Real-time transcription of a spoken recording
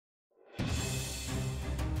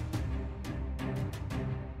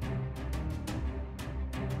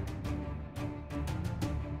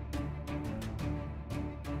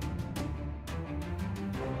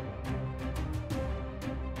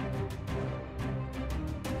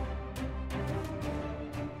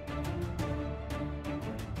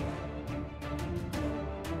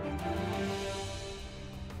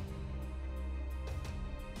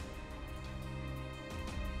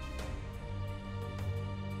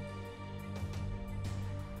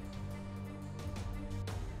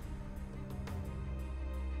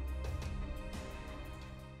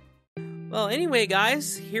Well, anyway,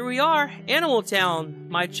 guys, here we are, Animal Town,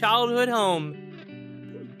 my childhood home.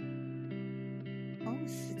 Oh,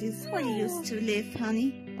 so this is where you used to live,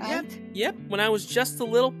 honey, right? Yep, when I was just a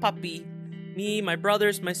little puppy. Me, my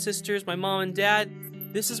brothers, my sisters, my mom and dad,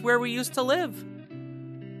 this is where we used to live.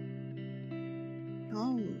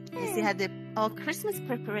 Oh, yes, you had the all Christmas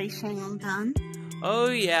preparation done. Oh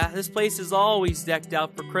yeah, this place is always decked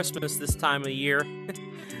out for Christmas this time of year.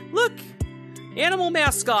 Look! Animal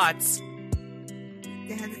mascots!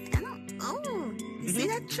 They had an animal. Oh, you see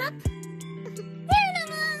that trap? Animals!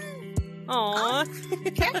 Aww. Oh,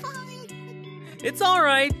 careful! It's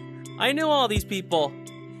alright. I know all these people.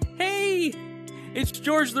 Hey! It's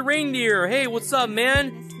George the reindeer. Hey, what's up,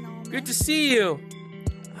 man? Good to see you.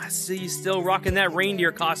 I see you still rocking that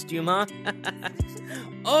reindeer costume, huh?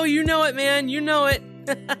 Oh, you know it, man. You know it.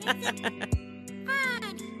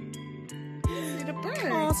 Little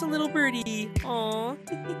bird. Oh, it's a little birdie. Aw.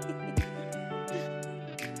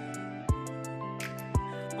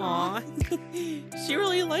 Aw. She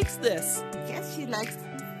really likes this. Guess she likes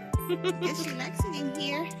it in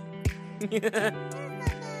here.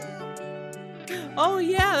 Oh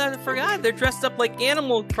yeah, I forgot. They're dressed up like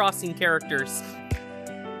Animal Crossing characters.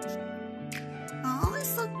 Oh,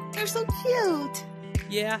 they're so cute.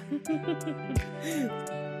 Yeah.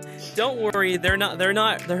 Don't worry, they're not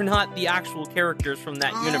the actual characters from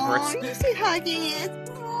that universe. Oh, you see hugging it.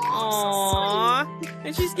 Aww. So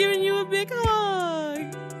and she's giving you a big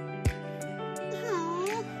hug.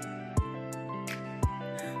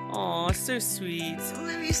 Aw, so sweet. So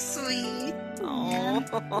very sweet. Aww.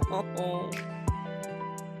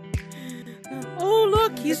 Oh,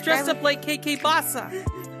 look, he's dressed up like KK Bassa.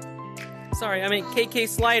 Sorry, I meant KK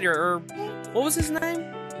Slider, or what was his name?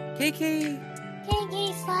 KK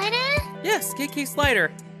Slider? Yes, KK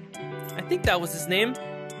Slider. I think that was his name.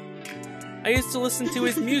 I used to listen to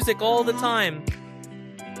his music all the time.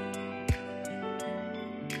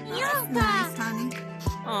 That's nice, honey.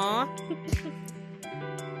 Aw.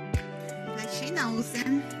 Like she knows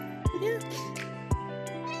him. Yeah.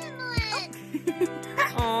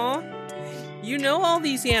 Aw. You know all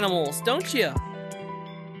these animals, don't you?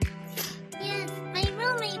 Yes, my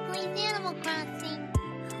roommate plays Animal Crossing.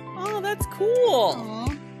 Oh, that's cool.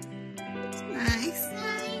 Oh, that's nice.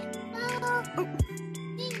 Oh,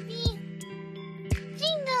 baby.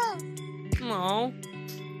 Jingle. Aw.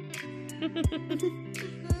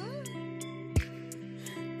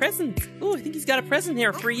 Presents. Oh, I think he's got a present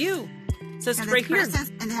here for you. It says right here.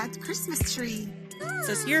 And it had Christmas tree. It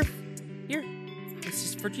says here. Here. This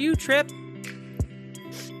is for you, Trip.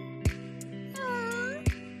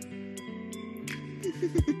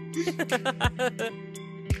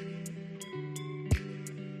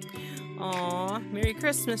 Aw, Merry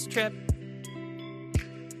Christmas, Trip.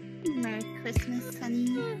 Merry Christmas,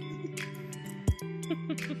 honey.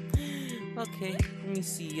 Okay, let me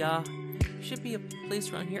see. Should be a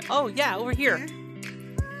place around here. Oh, yeah, over here.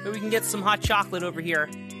 Maybe we can get some hot chocolate over here.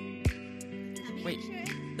 Wait,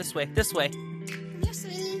 this way, this way. Here,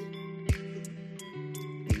 sweetie.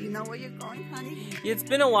 Do you know where you're going, honey? It's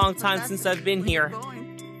been a long time since I've been here.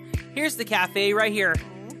 Here's the cafe right here.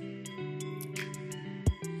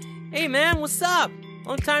 Hey, man, what's up?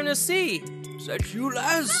 Long time no see. Is that you,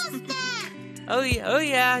 Laz? Oh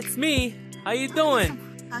yeah, it's me. How you doing?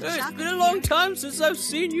 Hey, it's been a long time since I've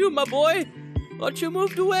seen you, my boy. Thought you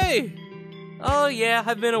moved away. Oh yeah,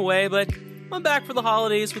 I've been away, but I'm back for the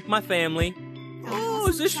holidays with my family. Oh,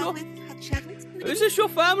 is this your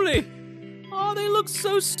family? Oh, they look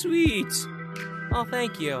so sweet. Oh,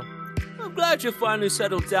 thank you. I'm glad you finally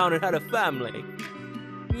settled down and had a family.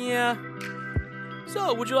 Yeah.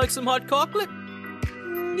 So, would you like some hot chocolate?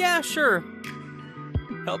 Yeah, sure.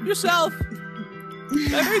 Help yourself.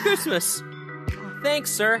 Merry Christmas. Oh,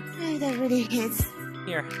 thanks, sir. Hey, that really hits.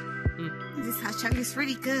 Here. This hot chocolate is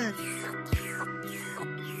really good.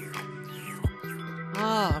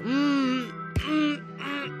 Ah,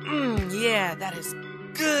 yeah, that is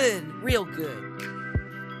good. Real good.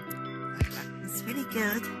 It's really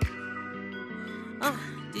good. Oh,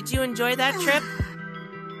 did you enjoy that trip?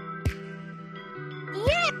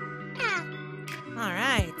 Yeah. All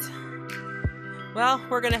right. Well,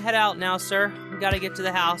 we're gonna head out now, sir. We gotta get to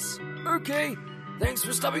the house. Okay. Thanks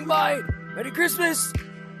for stopping by. Merry Christmas.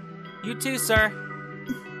 You too, sir.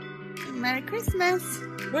 Merry Christmas.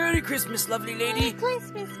 Merry Christmas, lovely lady. Merry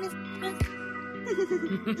Christmas, Miss.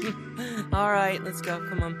 All right, let's go.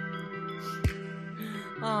 Come on.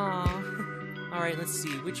 Aw. All right, let's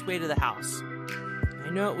see. Which way to the house? I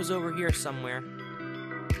know it was over here somewhere. Oh,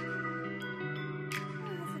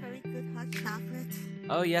 that's a very good hot chocolate.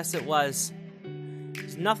 Oh, yes, it was.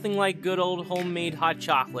 There's nothing like good old homemade hot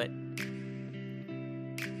chocolate.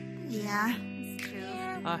 Yeah, it's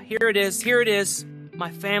true. Here it is. Here it is. My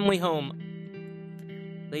family home.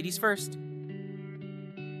 Ladies first.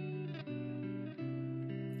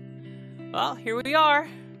 Well, here we are.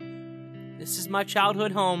 This is my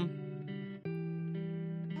childhood home.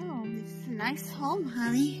 Oh, this is a nice home,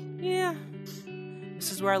 honey. Yeah. This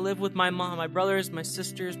is where I live with my mom, my brothers, my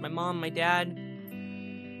sisters, my mom, my dad.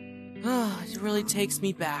 Oh, it really takes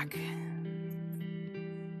me back.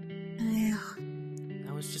 Yeah.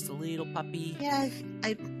 I was just a little puppy. Yeah,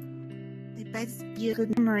 I bet you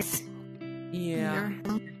good memories. Yeah.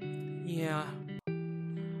 Yeah.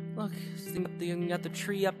 Look, you got the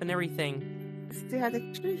tree up and everything. Still have the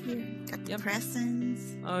tree here. Got the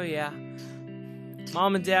presents. Oh, yeah.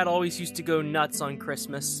 Mom and Dad always used to go nuts on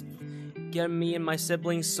Christmas. Get me and my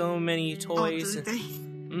siblings so many toys. Oh, do they?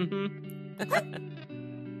 Mm-hmm.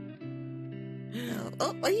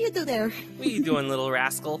 Oh, what do you do there? What are you doing, little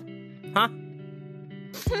rascal? Huh?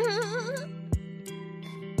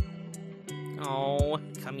 Oh,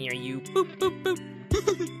 come here, you. Boop, boop, boop.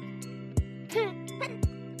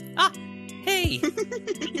 Ah, hey,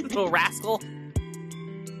 you little rascal.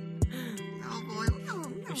 Oh boy,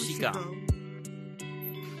 Where'd she go?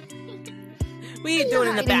 What are you doing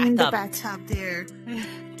in the hiding in the bathtub? bathtub there.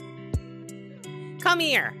 Come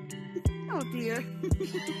here. Oh dear.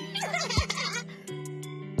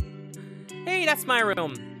 Hey, that's my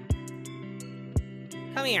room.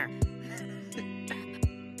 Come here.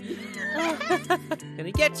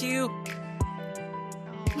 Gonna get you.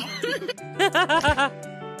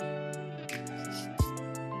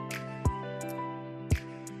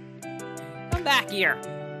 Come back here.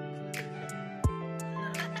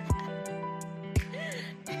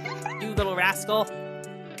 You little rascal.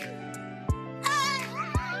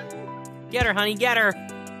 Get her, honey, get her.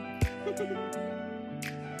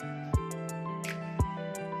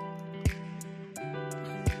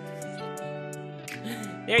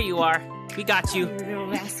 There you are. We got you. You little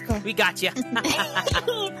rascal. We got you.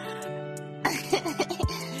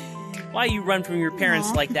 Why you run from your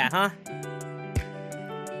parents like that, huh?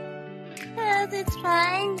 Oh, that's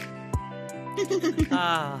fine.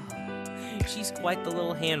 Ah, she's quite the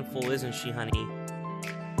little handful, isn't she, honey?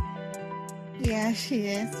 Yeah, she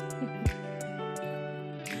is.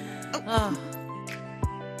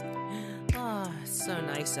 Ah, it's so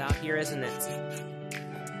nice out here, isn't it?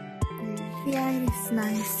 Yeah, it is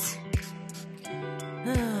nice.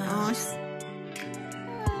 Oh,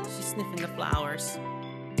 She's sniffing the flowers.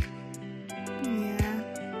 yeah.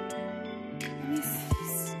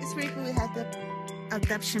 It's really good we had the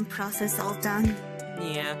adoption process all done.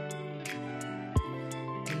 Yeah.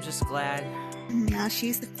 I'm just glad. Now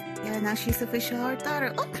she's officially our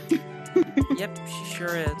daughter. Oh. Yep, she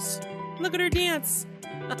sure is. Look at her dance.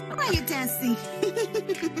 Why are you dancing?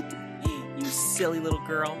 You silly little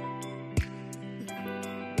girl.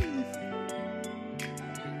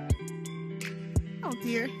 Oh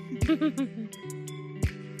dear. You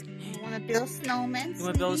want to build snowmen? You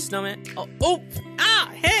want to build a snowman? Oh!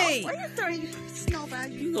 Ah! Hey! Why are you throwing snowball?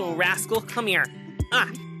 You little rascal, come here. Ah!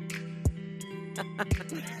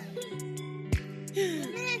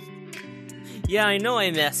 Yeah, I know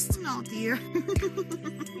I missed. Oh dear.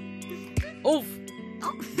 Oof!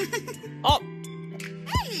 Oh. Oh!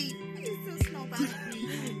 Hey! Why are you still snowballing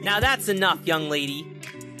me? Now that's enough, young lady.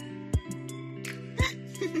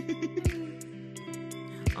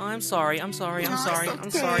 Oh, I'm sorry. No, it's okay.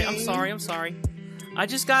 I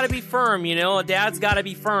just gotta be firm, you know? A dad's gotta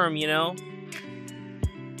be firm, you know?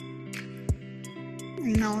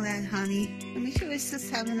 I know that, honey. I mean, she was just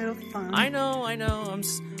having a little fun. I know. I'm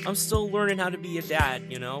still learning how to be a dad,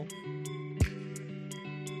 you know?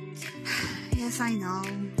 Yes, I know.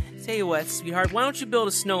 Tell you what, sweetheart, why don't you build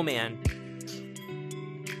a snowman?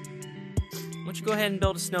 Why don't you go ahead and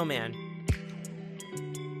build a snowman?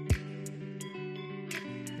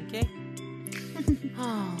 Okay?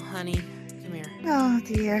 Oh, honey, come here. Oh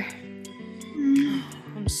dear.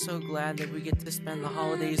 I'm so glad that we get to spend the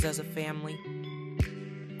holidays as a family.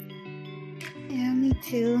 Yeah, me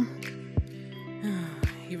too.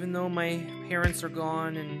 Even though my parents are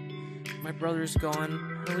gone and my brother's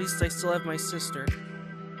gone, at least I still have my sister.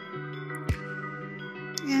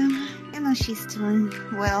 Yeah, I know she's doing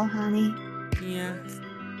well, honey. Yeah.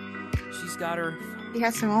 She's got her... She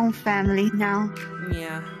has her own family now.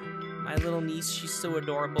 Yeah. My little niece, she's so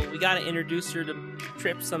adorable. We gotta introduce her to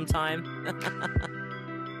Trip sometime.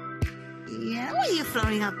 Yeah, what are you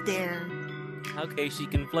floating up there? Okay, she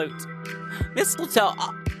can float. Mistletoe!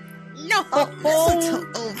 No! Mistletoe.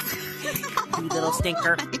 Oh. You little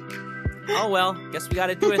stinker. Oh well, guess we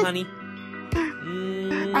gotta do it, honey.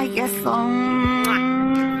 I guess so.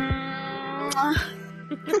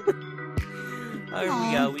 There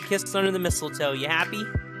we go. We kissed under the mistletoe. You happy?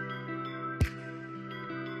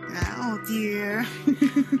 Oh, dear.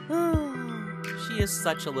 She is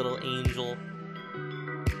such a little angel.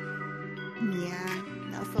 Yeah.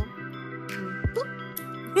 Also.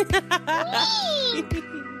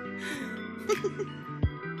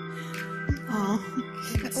 Oh.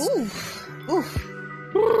 Ooh.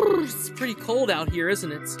 Ooh. It's pretty cold out here,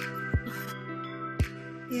 isn't it?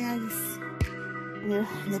 Yeah,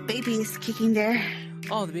 the baby is kicking there.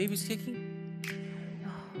 Oh, the baby's kicking?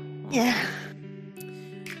 Yeah.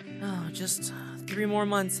 Oh, just 3 more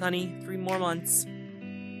months, honey. 3 more months.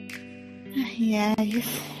 Yeah,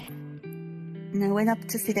 and I went up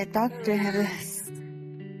to see the doctor.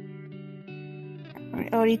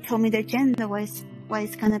 Already told me the gender, what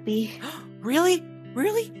it's gonna be. Really?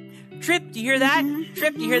 Really? Trip, do you hear that? Mm-hmm.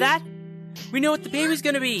 Trip, do you hear that? We know what the baby's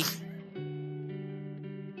gonna be.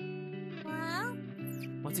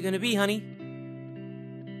 What's it gonna be, honey?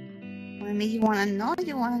 I mean, you wanna know?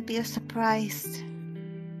 You wanna be surprised?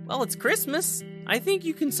 Well, it's Christmas. I think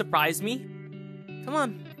you can surprise me. Come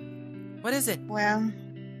on. What is it? Well,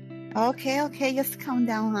 okay, just calm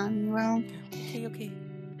down, honey. Well, Okay.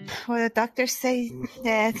 the doctor say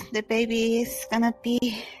that the baby is gonna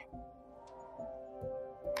be...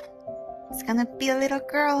 It's gonna be a little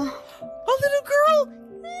girl. A little girl?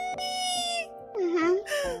 Mm-hmm.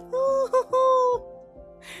 Oh,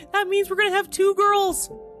 that means we're gonna have 2 girls.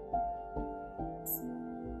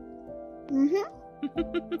 Mm-hmm.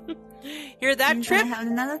 Hear that, You're Trip? gonna have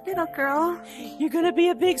another little girl. You're gonna be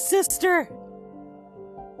a big sister.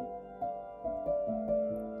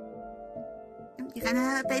 You're gonna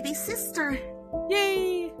have a baby sister.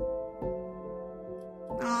 Yay!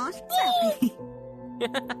 Oh, she's happy.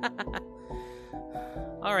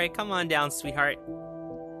 All right, come on down, sweetheart.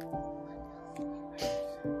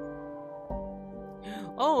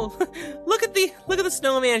 Oh, look at the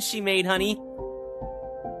snowman she made, honey.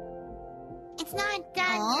 It's not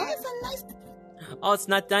done Oh, yet. it's a nice... Oh, it's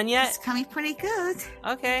not done yet? It's coming pretty good.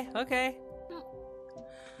 Okay.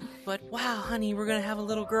 But wow, honey, we're gonna have a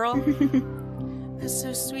little girl. That's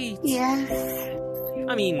so sweet. Yes.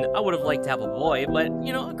 I mean, I would have liked to have a boy, but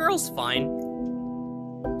you know, a girl's fine.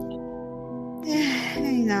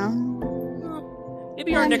 I know.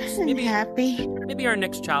 Maybe our next I'm happy. maybe our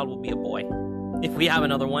next child will be a boy, if we have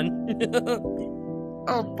another one.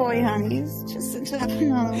 Oh boy, honey, it's just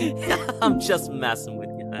no. I'm just messing with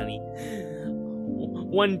you, honey.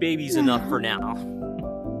 One baby's enough for now.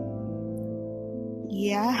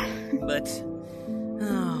 Yeah. But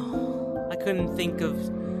I couldn't think of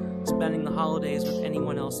spending the holidays with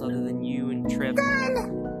anyone else other than you and Trip.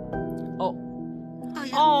 Oh. Oh,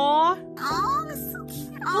 yeah. Aww. Oh, it's so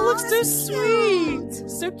cute. Oh, looks so sweet.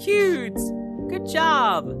 So cute. Good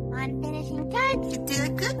job. On finishing touch.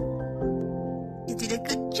 You did a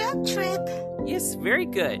good job, Trip. Yes, very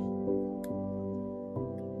good.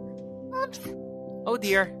 Oops. Oh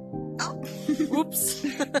dear. Oh. Oops.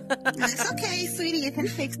 It's okay, sweetie. You can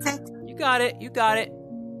fix it. You got it.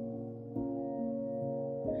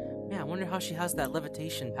 Man, I wonder how she has that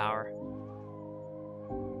levitation power.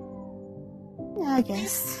 Yeah, I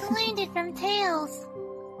guess. I learned it from Tails.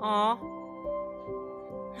 Aw.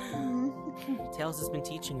 Tails has been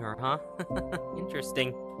teaching her, huh?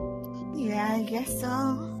 Interesting. Yeah, I guess so.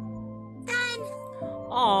 Done.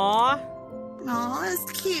 Aw. Oh,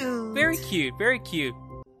 it's cute. Very cute.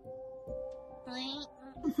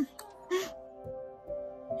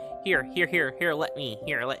 Here, let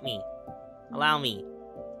me. Allow me.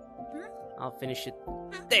 I'll finish it.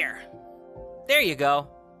 There you go.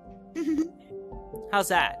 How's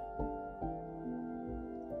that?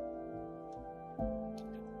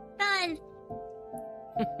 Done.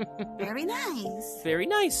 Very nice. Very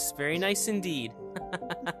nice indeed.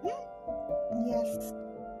 Yes.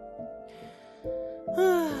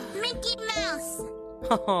 Mickey Mouse.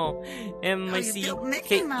 Oh, MICKEYMOUSE.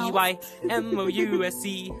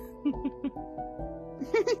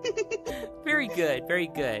 Very good.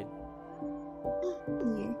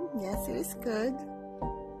 Yeah, yes, it is good.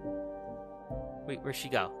 Wait, where'd she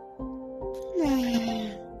go?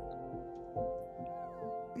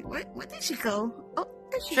 Where did she go? Oh,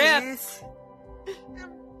 there she Trip. is.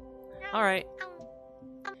 All right.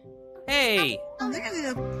 Hey, Oh,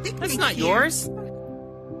 there's a picnic that's not here. yours.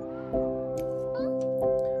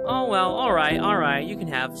 Oh well, all right. You can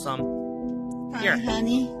have some. Hi, Here.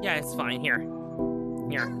 honey. Yeah, it's fine. Here.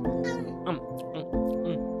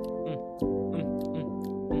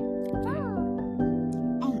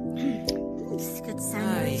 It's a good Ah,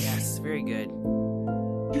 sandwich. yes, very good.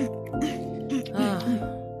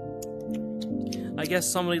 I guess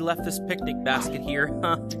somebody left this picnic basket here,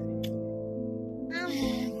 huh?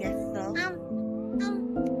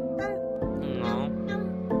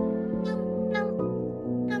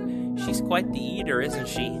 she's quite the eater, isn't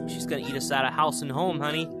she? She's gonna eat us out of house and home,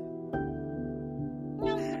 honey.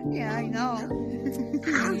 Yeah, I know.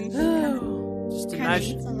 Just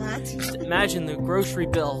Honey, it's a lot. imagine the grocery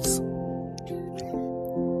bills. No,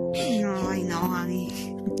 I know,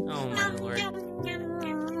 honey. Oh my lord.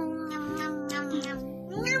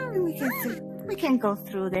 We can go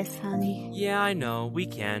through this, honey. Yeah, I know, we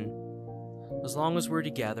can. As long as we're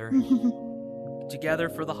together. Together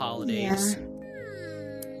for the holidays. Yeah.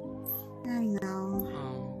 I know.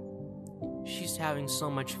 Oh, she's having so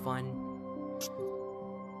much fun.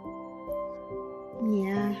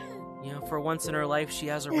 Yeah. You know, for once in her life, she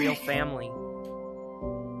has a real family.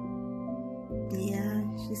 Yeah,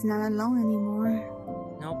 she's not alone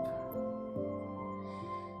anymore. Nope.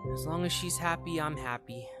 As long as she's happy, I'm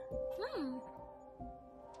happy.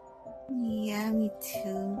 Yeah, me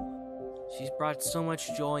too. She's brought so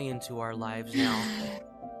much joy into our lives now.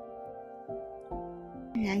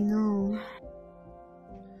 I know.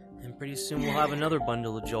 And pretty soon we'll have another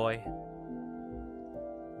bundle of joy.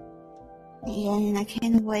 Yeah, and I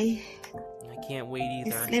can't wait. I can't wait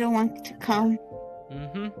either. This little one to come.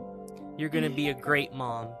 Mm-hmm. You're gonna be a great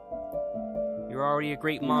mom. You're already a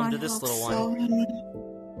great mom to this little one.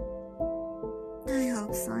 I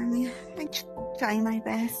hope so, honey. I try my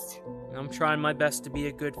best. I'm trying my best to be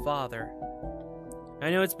a good father. I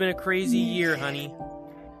know it's been a crazy year, honey.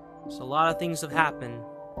 So a lot of things have happened.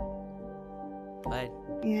 But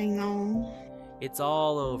Yeah, I know. it's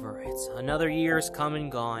all over. It's another year's come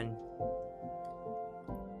and gone.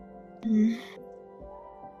 Yeah,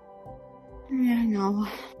 I know.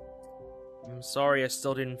 I'm sorry I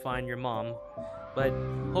still didn't find your mom, but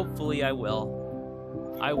hopefully I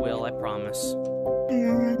will. I will, I promise.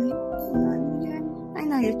 Yeah, I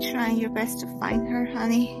know you're trying your best to find her,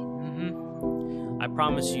 honey. Mm-hmm. I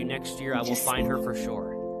promise you next year I will find her for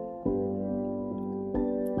sure.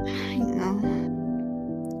 I know.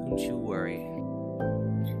 Don't you worry.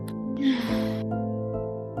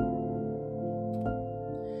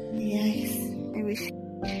 Yes,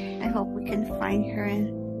 I hope we can find her,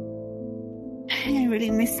 and I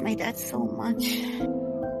really miss my dad so much.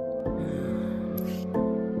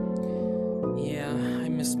 Yeah, I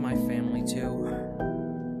miss my family too.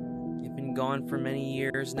 They've been gone for many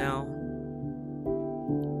years now.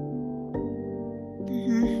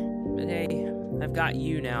 But hey, I've got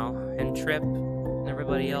you now, and Trip, and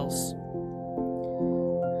everybody else.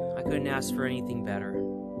 I couldn't ask for anything better.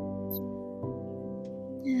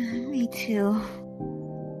 Me too.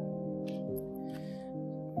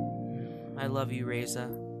 I love you, Rayza.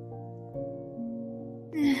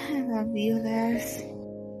 I love you, Laz.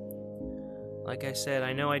 Like I said,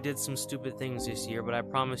 I know I did some stupid things this year, but I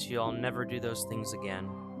promise you I'll never do those things again.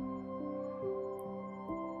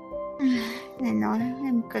 I know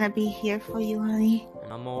I'm gonna be here for you, honey.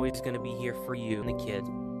 And I'm always gonna be here for you and the kid.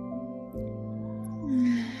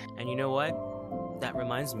 And you know what? That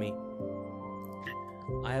reminds me.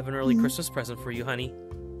 I have an early Christmas present for you, honey.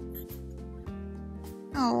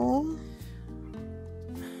 Oh.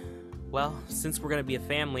 Well, since we're gonna be a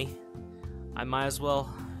family, I might as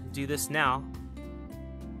well do this now.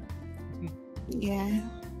 Yeah.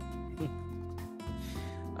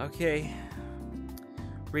 Okay.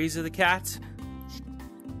 Rayza the cat,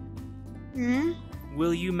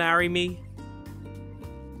 will you marry me?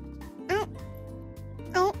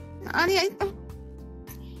 Oh, honey, I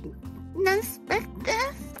didn't expect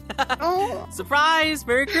this. Oh, Surprise!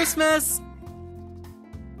 Merry Christmas!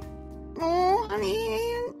 oh, honey.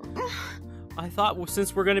 I thought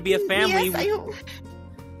since we're gonna be a family... Yes,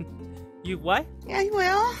 You what? Yeah, I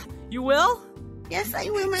will. You will? Yes, I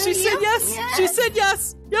will marry She said you. yes! Yes. She said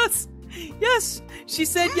yes! Yes! Yes! She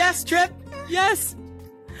said yes, Trip! Yes!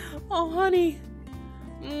 Oh, honey.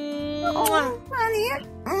 Oh, honey.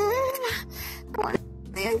 I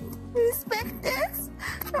didn't expect this.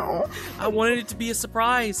 Oh. I wanted it to be a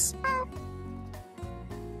surprise.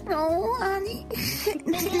 No, honey.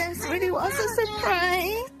 This really was a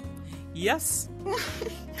surprise. Yes?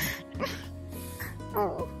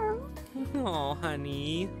 Oh, Oh,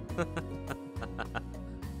 honey.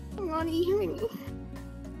 honey.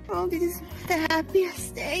 Oh, this is the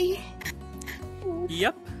happiest day.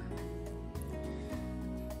 Yep.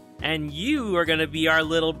 And you are gonna be our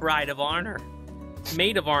little bride of honor.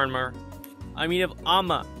 Maid of armor. I mean of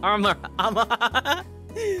armor. Our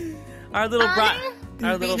little bride.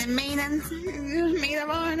 Our little maid of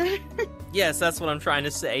honor. Yes, that's what I'm trying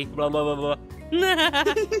to say. Blah blah blah blah.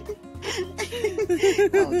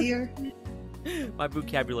 Oh dear. My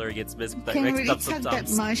vocabulary gets mixed Can't really up talk that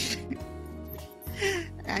sometimes. much.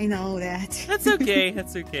 I know that. That's okay.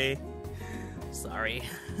 That's okay. Sorry.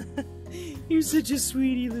 You're such a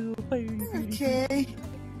sweetie little baby. Okay.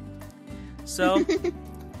 So,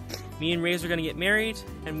 me and Rayza are gonna get married,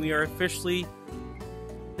 and we are officially...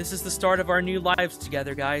 This is the start of our new lives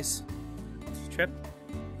together, guys. Trip?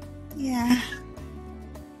 Yeah.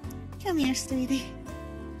 Come here, sweetie.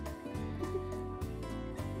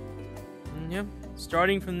 Yep.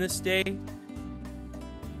 Starting from this day,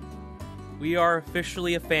 we are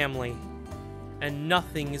officially a family, and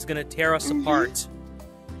nothing is gonna tear us apart.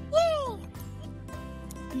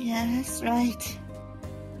 Yeah, that's right.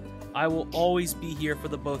 I will always be here for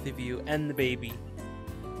the both of you and the baby.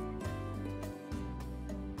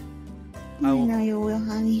 I know you will,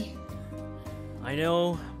 honey. I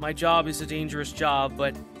know my job is a dangerous job,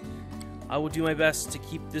 but I will do my best to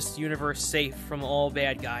keep this universe safe from all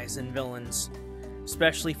bad guys and villains,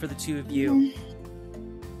 especially for the two of you.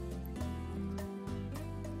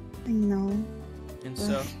 I know. And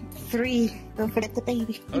so... 3. Don't forget the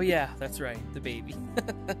baby. Oh yeah, that's right, the baby.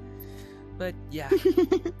 But yeah,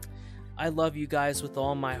 I love you guys with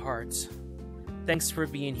all my heart. Thanks for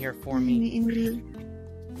being here for me.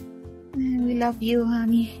 We love you,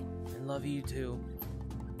 honey. I love you too.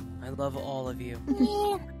 I love all of you.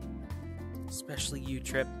 Especially you,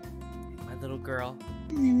 Trip, my little girl.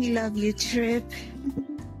 We love you, Trip.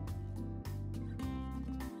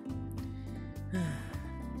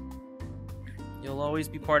 You'll always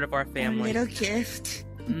be part of our family. A little gift.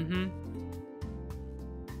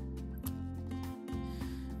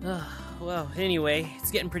 Well, anyway, it's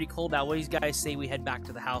getting pretty cold out. What do you guys say we head back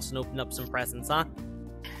to the house and open up some presents, huh?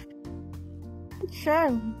 Sure.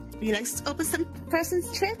 Would you like to open some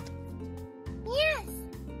presents, Trip? Yes.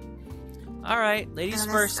 Alright, ladies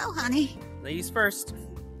first. Let's go, honey. Ladies first.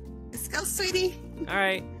 Let's go, sweetie.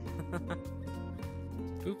 Alright.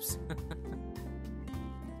 Oops.